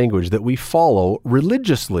in our language that we follow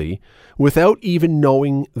religiously without even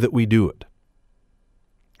knowing that we do it.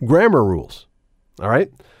 Grammar rules. All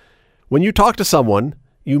right? When you talk to someone,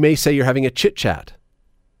 you may say you're having a chit chat.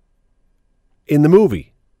 In the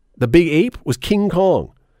movie, the big ape was King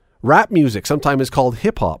Kong. Rap music sometimes is called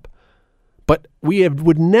hip hop. But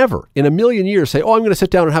would never in a million years say, oh, I'm going to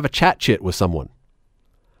sit down and have a chat with someone.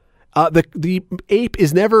 The ape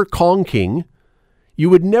is never Kong King. You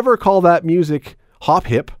would never call that music hop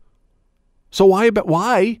hip. So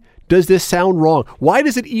why does this sound wrong? Why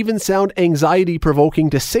does it even sound anxiety provoking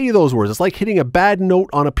to say those words? It's like hitting a bad note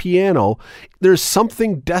on a piano. There's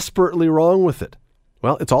something desperately wrong with it.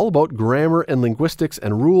 Well, it's all about grammar and linguistics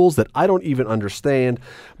and rules that I don't even understand,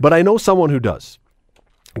 but I know someone who does.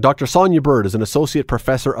 Dr. Sonia Bird is an associate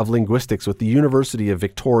professor of linguistics with the University of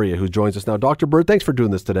Victoria who joins us now. Dr. Bird, thanks for doing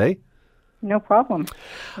this today. No problem.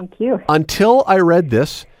 Thank you. Until I read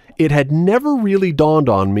this, it had never really dawned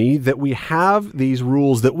on me that we have these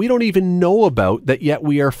rules that we don't even know about, that yet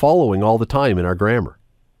we are following all the time in our grammar.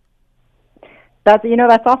 That's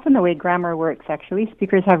often the way grammar works, actually.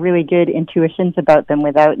 Speakers have really good intuitions about them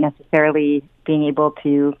without necessarily being able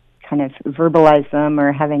to kind of verbalize them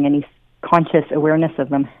or having any conscious awareness of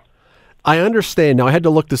them. I understand. Now, I had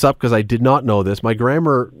to look this up because I did not know this. My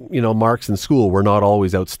grammar, marks in school were not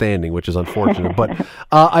always outstanding, which is unfortunate. But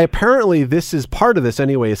apparently this is part of this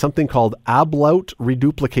anyway, is something called ablaut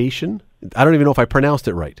reduplication. I don't even know if I pronounced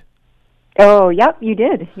it right. Oh, yep, you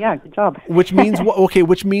did. Yeah, good job. Which means what? Okay,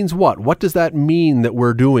 which means what? What does that mean that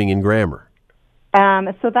we're doing in grammar?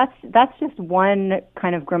 So that's just one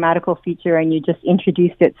kind of grammatical feature, and you just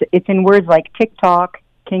introduced it. It's in words like TikTok,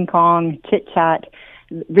 King Kong, chit chat.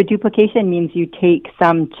 Reduplication means you take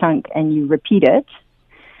some chunk and you repeat it,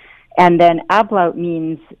 and then ablaut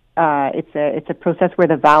means it's a process where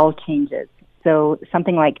the vowel changes. So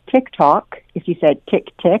something like TikTok, if you said tick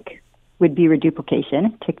tick, would be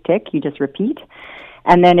reduplication. Tick tick, you just repeat.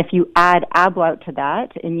 And then if you add ablaut to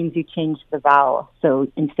that, it means you change the vowel.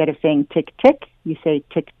 So instead of saying tick tick, you say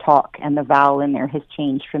tick tock, and the vowel in there has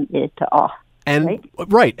changed from I to ah. And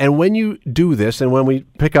right. And when you do this, and when we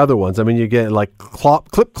pick other ones, I mean, you get like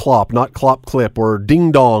clop, clip, clop, not clop, clip, or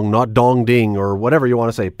ding dong, not dong ding, or whatever you want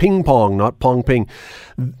to say, ping pong, not pong ping.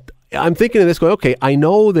 I'm thinking of this going, okay, I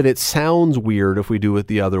know that it sounds weird if we do it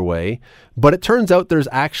the other way, but it turns out there's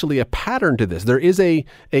actually a pattern to this. There is a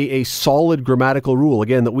solid grammatical rule,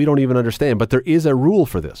 again, that we don't even understand, but there is a rule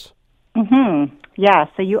for this. Mm-hmm. Yeah,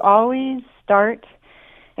 so you always start,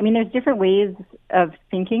 there's different ways of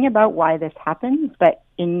thinking about why this happens, but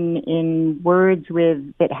in words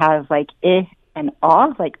that have like I and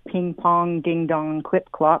ah, like ping pong, ding dong,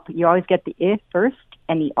 clip clop, you always get the I first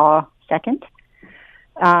and the ah second.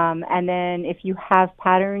 And then if you have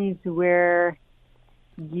patterns where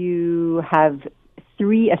you have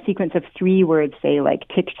a sequence of three words, say like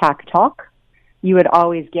tick tack talk, you would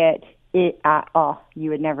always get I, ah, ah. You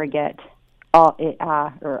would never get ah, I,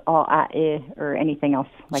 ah, or ah, ah, I, or anything else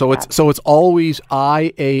like that. So it's always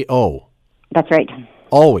I, A, O. That's right.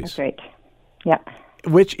 Always. That's right. Yeah.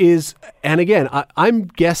 Which is, and again, I'm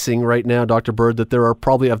guessing right now, Dr. Bird, that there are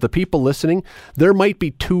probably, of the people listening, there might be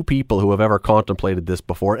 2 people who have ever contemplated this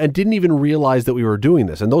before and didn't even realize that we were doing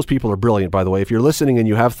this. And those people are brilliant, by the way. If you're listening and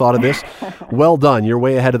you have thought of this, well done. You're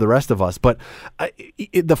way ahead of the rest of us. But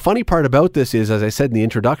the funny part about this is, as I said in the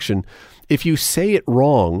introduction, if you say it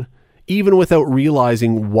wrong, even without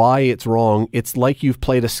realizing why it's wrong, it's like you've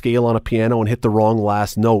played a scale on a piano and hit the wrong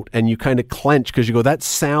last note. And you kind of clench because you go, that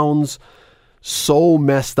sounds so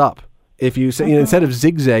messed up. If you say, instead of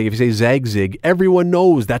zigzag, if you say zag-zig, everyone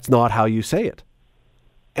knows that's not how you say it.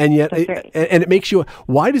 And yet, and it makes you,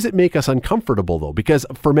 why does it make us uncomfortable though? Because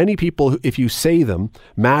for many people, if you say them,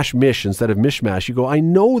 mash, mish, instead of mishmash, you go, I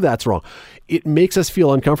know that's wrong. It makes us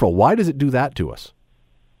feel uncomfortable. Why does it do that to us?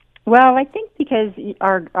 Well, I think because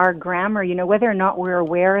our grammar, whether or not we're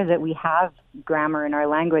aware that we have grammar in our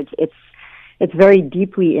language, it's very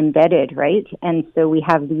deeply embedded, right? And so we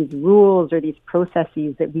have these rules or these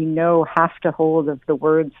processes that we know have to hold of the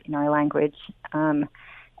words in our language. And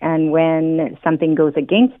when something goes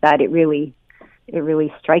against that, it really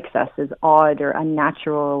strikes us as odd or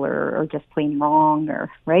unnatural or just plain wrong,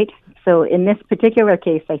 or right. So in this particular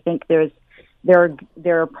case, I think there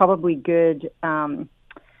are probably good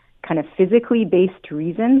kind of physically based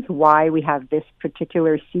reasons why we have this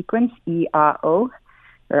particular sequence, E-A-O.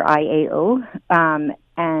 Or IAO,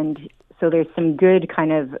 and so there's some good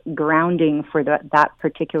kind of grounding for that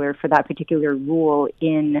particular rule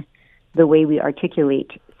in the way we articulate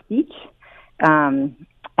speech, and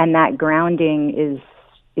that grounding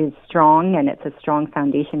is strong, and it's a strong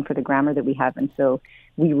foundation for the grammar that we have. And so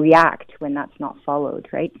we react when that's not followed,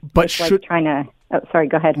 right? But it's like trying to... Oh, sorry,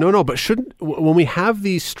 go ahead. No, but when we have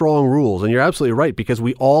these strong rules, and you're absolutely right, because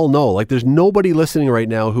we all know, like there's nobody listening right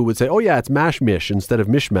now who would say, oh yeah, it's mash-mish instead of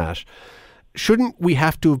mishmash. Shouldn't we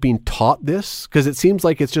have to have been taught this? Because it seems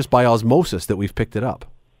like it's just by osmosis that we've picked it up.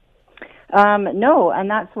 No, and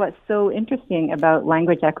that's what's so interesting about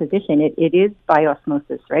language acquisition. It is by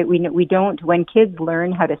osmosis, right? We don't, when kids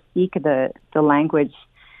learn how to speak the language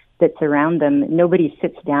that's around them, nobody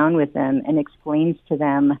sits down with them and explains to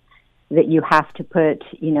them that you have to put,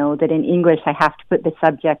 that in English I have to put the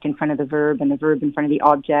subject in front of the verb and the verb in front of the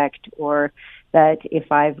object, or that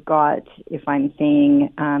if I'm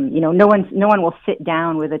saying, no one will sit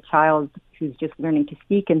down with a child who's just learning to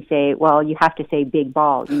speak and say, well, you have to say big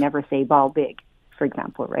ball. You never say ball big, for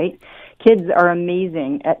example, right? Kids are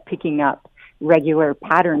amazing at picking up regular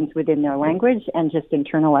patterns within their language and just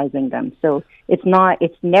internalizing them. So it's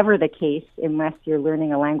never the case, unless you're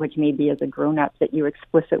learning a language maybe as a grown-up, that you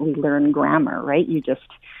explicitly learn grammar, right? You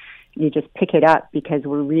just pick it up because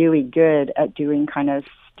we're really good at doing kind of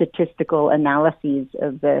statistical analyses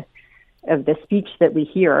of the speech that we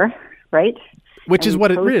hear, right? Which is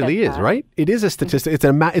what it really is, right? It is a statistic.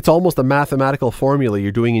 It's almost a mathematical formula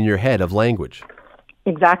you're doing in your head of language.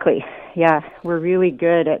 Exactly. Yeah, we're really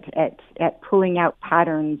good at pulling out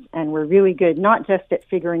patterns, and we're really good not just at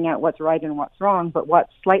figuring out what's right and what's wrong, but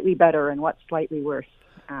what's slightly better and what's slightly worse.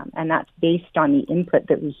 And that's based on the input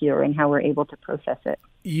that we hear and how we're able to process it.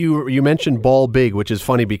 You mentioned ball big, which is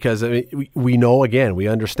funny because we know, again, we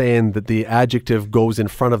understand that the adjective goes in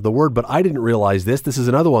front of the word, but I didn't realize this. This is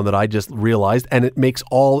another one that I just realized, and it makes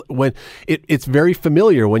it's very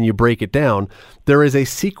familiar when you break it down. There is a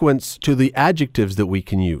sequence to the adjectives that we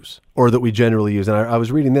can use, or that we generally use. And I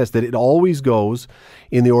was reading this, that it always goes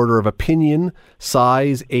in the order of opinion,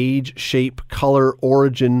 size, age, shape, color,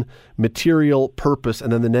 origin, material, purpose,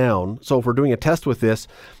 and then the noun. So if we're doing a test with this,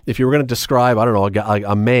 if you were going to describe, I don't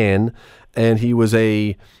know, a man, and he was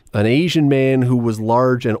an Asian man who was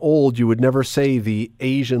large and old, you would never say the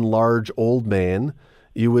Asian large old man.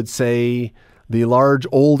 You would say the large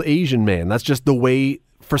old Asian man. That's just the way.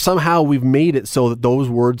 For somehow we've made it so that those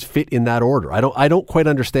words fit in that order. I don't quite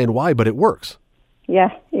understand why, but it works. Yeah.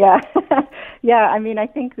 Yeah, I mean, I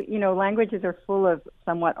think, languages are full of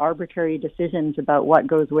somewhat arbitrary decisions about what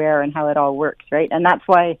goes where and how it all works, right? And that's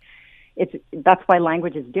why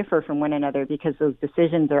languages differ from one another, because those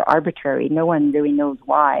decisions are arbitrary. No one really knows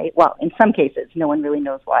why. Well, in some cases, no one really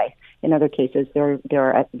knows why. In other cases, there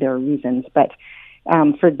are reasons. But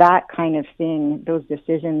for that kind of thing, those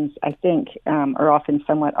decisions, I think, are often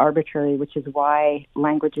somewhat arbitrary, which is why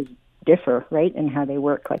languages differ, right, in how they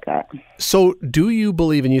work like that. So do you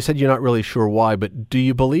believe, and you said you're not really sure why, but do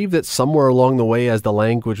you believe that somewhere along the way as the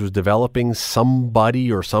language was developing,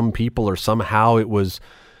 somebody or some people or somehow it was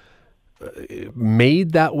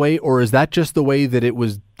made that way, or is that just the way that it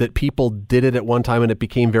was, that people did it at one time and it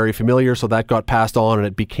became very familiar, so that got passed on and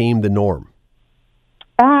it became the norm?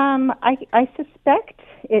 I suspect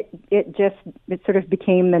it sort of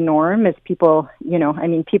became the norm as people,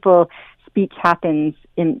 speech happens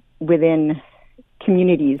within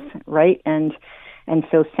communities, right? And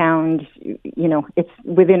so sound, it's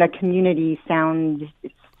within a community,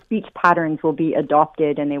 speech patterns will be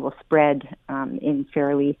adopted and they will spread in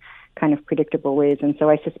fairly kind of predictable ways. And so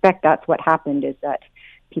I suspect that's what happened, is that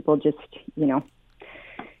people just,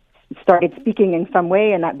 started speaking in some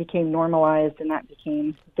way, and that became normalized, and that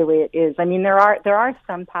became the way it is. I mean, there are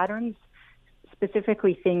some patterns,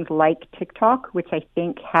 specifically things like TikTok, which I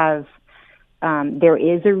think have, there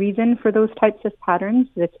is a reason for those types of patterns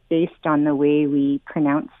that's based on the way we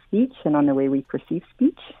pronounce speech and on the way we perceive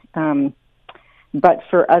speech. But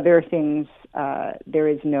for other things, there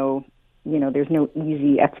is no, there's no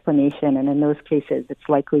easy explanation, and in those cases, it's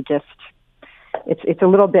likely just, it's a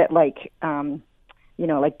little bit like,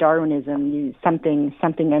 like Darwinism, something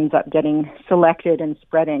ends up getting selected and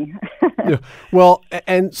spreading. Yeah. Well,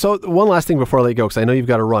 and so one last thing before I let you go, because I know you've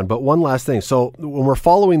got to run, but one last thing. So when we're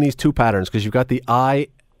following these two patterns, because you've got the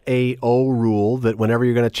IAO rule that whenever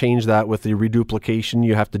you're going to change that with the reduplication,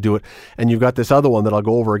 you have to do it. And you've got this other one that I'll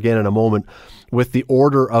go over again in a moment with the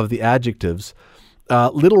order of the adjectives.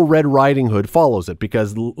 Little Red Riding Hood follows it,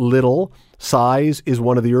 because little, size, is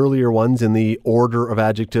one of the earlier ones in the order of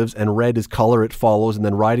adjectives, and red is color, it follows, and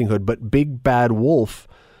then Riding Hood. But Big Bad Wolf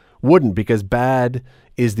wouldn't, because bad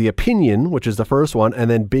is the opinion, which is the first one, and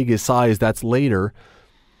then big is size, that's later,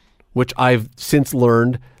 which I've since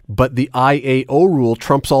learned, but the IAO rule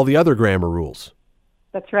trumps all the other grammar rules.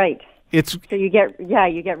 That's right. So you get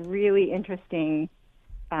really interesting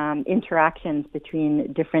interactions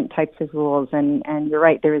between different types of rules, and you're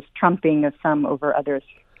right, there is trumping of some over others.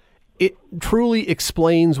 It truly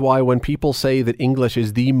explains why when people say that English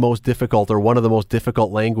is the most difficult or one of the most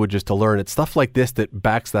difficult languages to learn, it's stuff like this that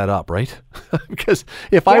backs that up, right? Because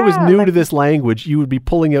if I was new to this language, you would be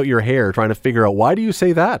pulling out your hair trying to figure out, why do you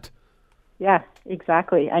say that? Yeah,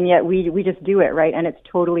 exactly. And yet we just do it, right? And it's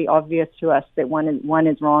totally obvious to us that one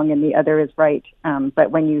is wrong and the other is right. But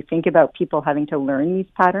when you think about people having to learn these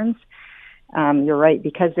patterns, you're right,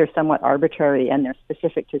 because they're somewhat arbitrary and they're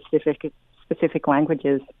specific to specific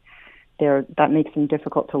languages. That makes them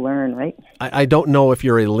difficult to learn, right? I don't know if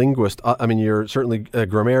you're a linguist. I mean, you're certainly a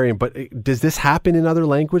grammarian, but does this happen in other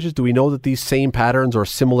languages? Do we know that these same patterns or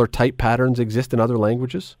similar type patterns exist in other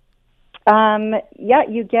languages?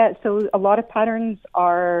 Yeah, so a lot of patterns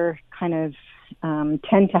are kind of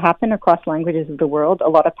tend to happen across languages of the world. A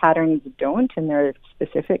lot of patterns don't, and they're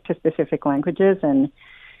specific to specific languages, and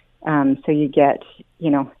so you get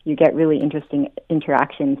really interesting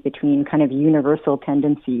interactions between kind of universal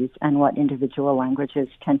tendencies and what individual languages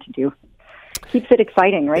tend to do. Keeps it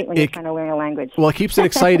exciting, right, when you're trying to learn a language. Well, it keeps it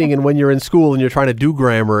exciting, and when you're in school and you're trying to do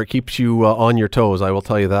grammar, it keeps you on your toes, I will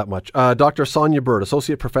tell you that much. Dr. Sonia Bird,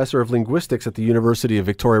 Associate Professor of Linguistics at the University of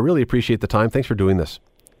Victoria, really appreciate the time. Thanks for doing this.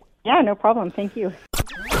 Yeah, no problem. Thank you.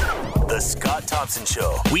 The Scott Thompson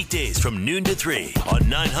Show, weekdays from noon to 3 on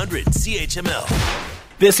 900 CHML.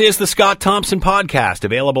 This is the Scott Thompson Podcast,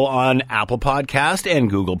 available on Apple Podcast and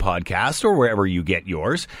Google Podcast, or wherever you get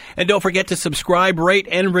yours. And don't forget to subscribe, rate,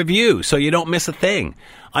 and review so you don't miss a thing.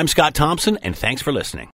 I'm Scott Thompson, and thanks for listening.